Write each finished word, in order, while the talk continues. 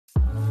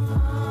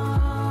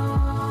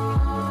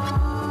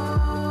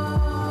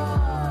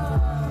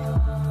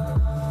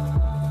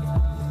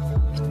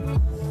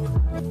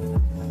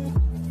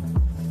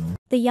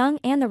The Young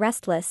and the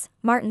Restless,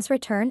 Martin's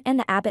return and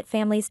the Abbott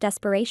family's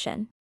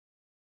desperation.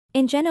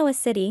 In Genoa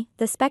City,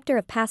 the specter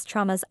of past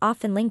traumas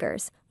often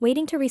lingers,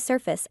 waiting to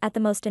resurface at the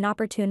most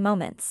inopportune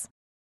moments.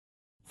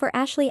 For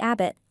Ashley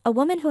Abbott, a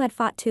woman who had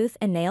fought tooth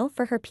and nail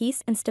for her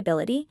peace and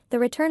stability, the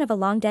return of a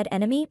long-dead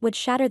enemy would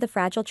shatter the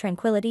fragile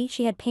tranquility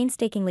she had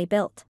painstakingly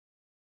built.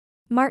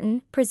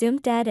 Martin,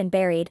 presumed dead and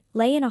buried,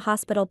 lay in a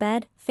hospital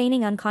bed,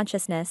 feigning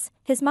unconsciousness,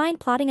 his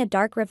mind plotting a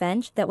dark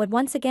revenge that would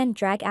once again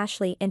drag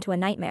Ashley into a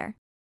nightmare.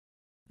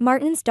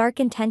 Martin's dark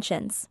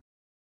intentions.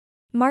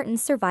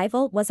 Martin's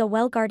survival was a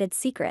well-guarded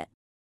secret.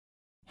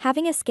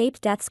 Having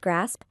escaped death's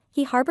grasp,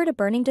 he harbored a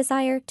burning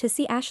desire to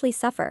see Ashley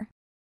suffer.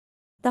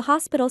 The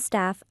hospital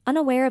staff,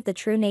 unaware of the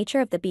true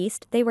nature of the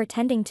beast they were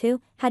tending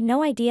to, had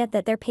no idea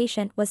that their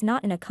patient was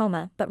not in a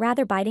coma but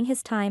rather biding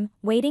his time,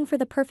 waiting for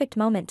the perfect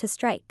moment to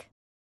strike.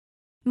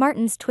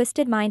 Martin's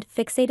twisted mind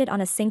fixated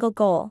on a single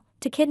goal,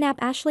 to kidnap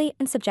Ashley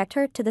and subject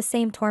her to the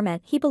same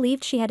torment he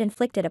believed she had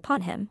inflicted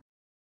upon him.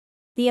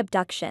 The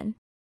abduction.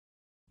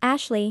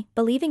 Ashley,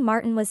 believing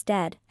Martin was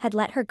dead, had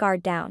let her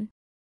guard down.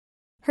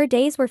 Her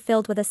days were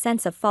filled with a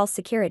sense of false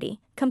security,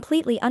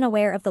 completely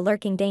unaware of the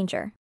lurking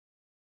danger.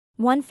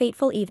 One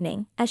fateful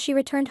evening, as she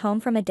returned home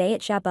from a day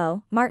at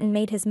Chabot, Martin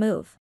made his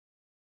move.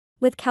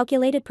 With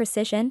calculated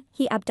precision,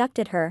 he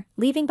abducted her,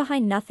 leaving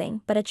behind nothing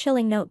but a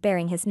chilling note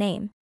bearing his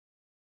name.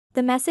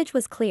 The message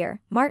was clear: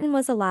 Martin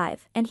was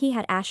alive, and he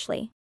had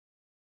Ashley.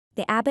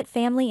 The Abbott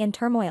family in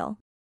turmoil.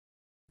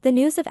 The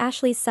news of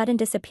Ashley's sudden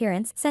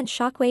disappearance sent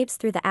shockwaves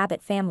through the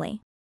Abbott family.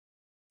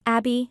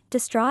 Abby,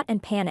 distraught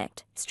and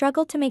panicked,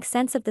 struggled to make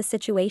sense of the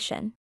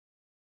situation.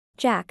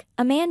 Jack,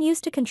 a man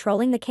used to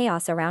controlling the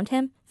chaos around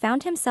him,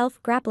 found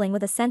himself grappling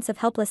with a sense of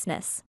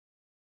helplessness.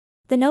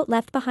 The note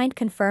left behind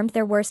confirmed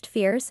their worst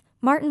fears: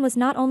 Martin was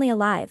not only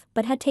alive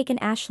but had taken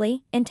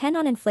Ashley, intent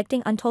on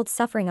inflicting untold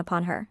suffering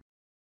upon her.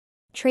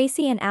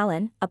 Tracy and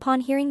Alan,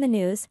 upon hearing the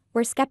news,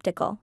 were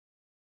skeptical.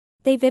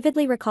 They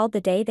vividly recalled the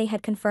day they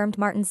had confirmed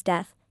Martin's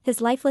death, his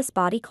lifeless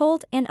body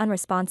cold and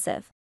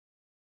unresponsive.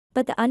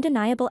 But the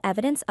undeniable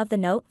evidence of the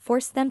note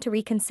forced them to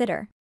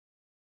reconsider.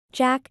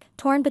 Jack,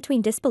 torn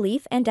between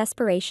disbelief and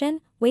desperation,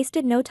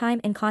 wasted no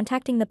time in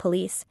contacting the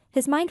police,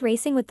 his mind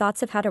racing with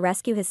thoughts of how to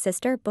rescue his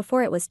sister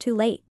before it was too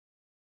late.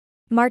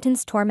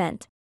 Martin's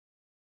torment.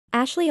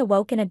 Ashley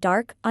awoke in a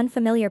dark,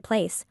 unfamiliar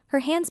place, her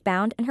hands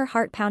bound and her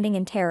heart pounding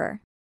in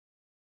terror.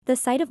 The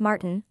sight of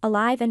Martin,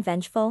 alive and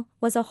vengeful,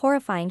 was a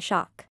horrifying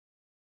shock.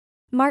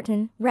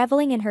 Martin,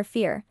 reveling in her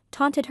fear,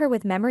 taunted her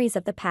with memories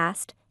of the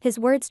past, his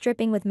words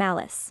dripping with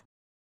malice.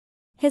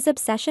 His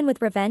obsession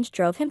with revenge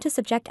drove him to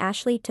subject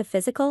Ashley to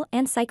physical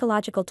and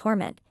psychological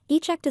torment,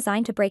 each act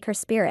designed to break her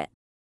spirit.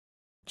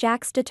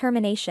 Jack's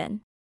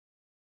determination.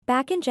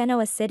 Back in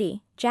Genoa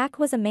City, Jack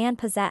was a man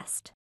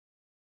possessed.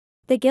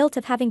 The guilt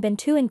of having been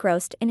too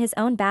engrossed in his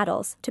own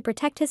battles to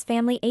protect his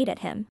family ate at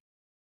him.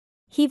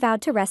 He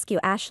vowed to rescue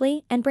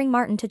Ashley and bring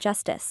Martin to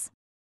justice.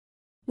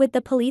 With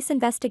the police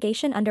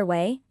investigation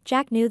underway,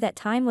 Jack knew that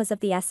time was of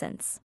the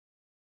essence.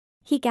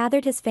 He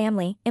gathered his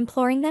family,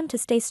 imploring them to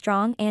stay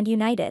strong and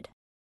united.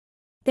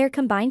 Their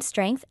combined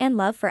strength and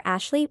love for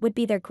Ashley would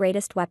be their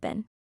greatest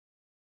weapon.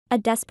 A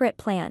desperate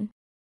plan.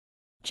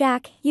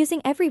 Jack,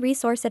 using every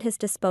resource at his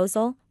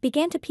disposal,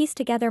 began to piece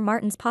together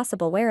Martin's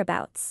possible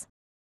whereabouts.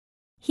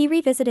 He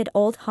revisited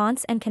old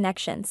haunts and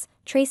connections,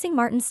 tracing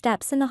Martin's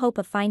steps in the hope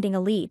of finding a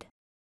lead.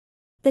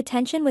 The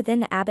tension within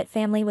the Abbott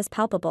family was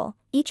palpable,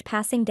 each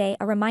passing day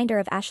a reminder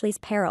of Ashley's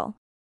peril.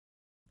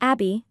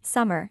 Abby,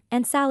 Summer,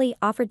 and Sally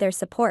offered their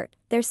support,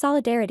 their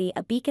solidarity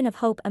a beacon of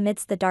hope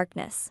amidst the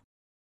darkness.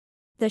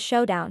 The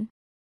showdown.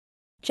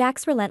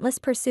 Jack's relentless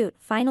pursuit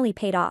finally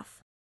paid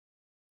off.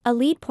 A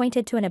lead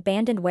pointed to an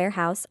abandoned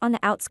warehouse on the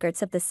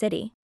outskirts of the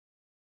city.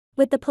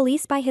 With the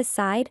police by his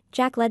side,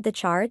 Jack led the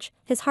charge,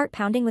 his heart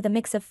pounding with a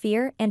mix of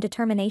fear and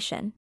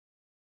determination.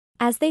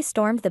 As they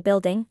stormed the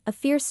building, a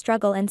fierce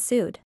struggle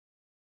ensued.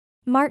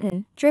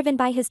 Martin, driven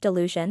by his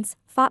delusions,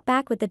 fought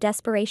back with the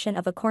desperation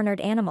of a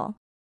cornered animal.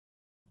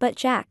 But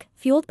Jack,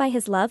 fueled by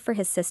his love for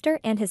his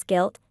sister and his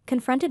guilt,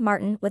 confronted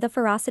Martin with a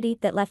ferocity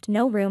that left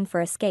no room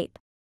for escape.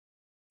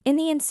 In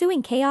the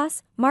ensuing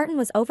chaos, Martin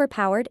was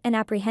overpowered and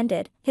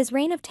apprehended, his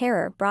reign of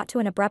terror brought to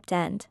an abrupt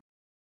end.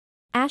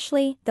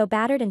 Ashley, though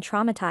battered and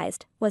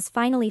traumatized, was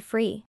finally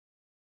free.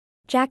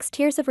 Jack's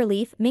tears of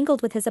relief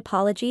mingled with his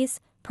apologies,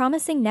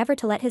 promising never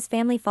to let his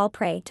family fall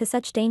prey to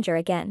such danger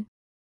again.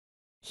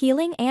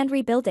 Healing and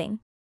rebuilding.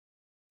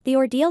 The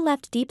ordeal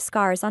left deep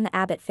scars on the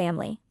Abbott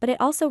family, but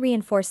it also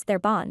reinforced their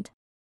bond.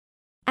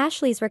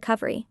 Ashley's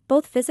recovery,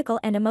 both physical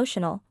and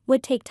emotional,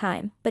 would take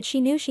time, but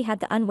she knew she had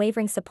the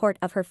unwavering support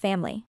of her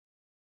family.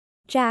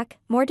 Jack,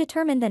 more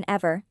determined than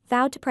ever,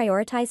 vowed to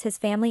prioritize his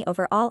family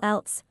over all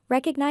else,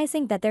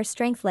 recognizing that their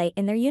strength lay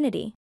in their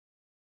unity.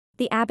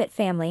 The Abbott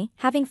family,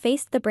 having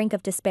faced the brink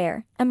of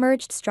despair,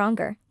 emerged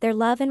stronger, their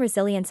love and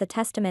resilience a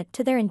testament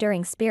to their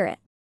enduring spirit.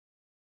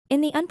 In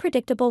the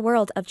unpredictable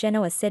world of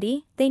Genoa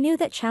City, they knew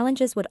that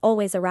challenges would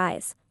always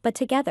arise, but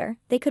together,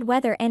 they could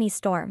weather any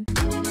storm.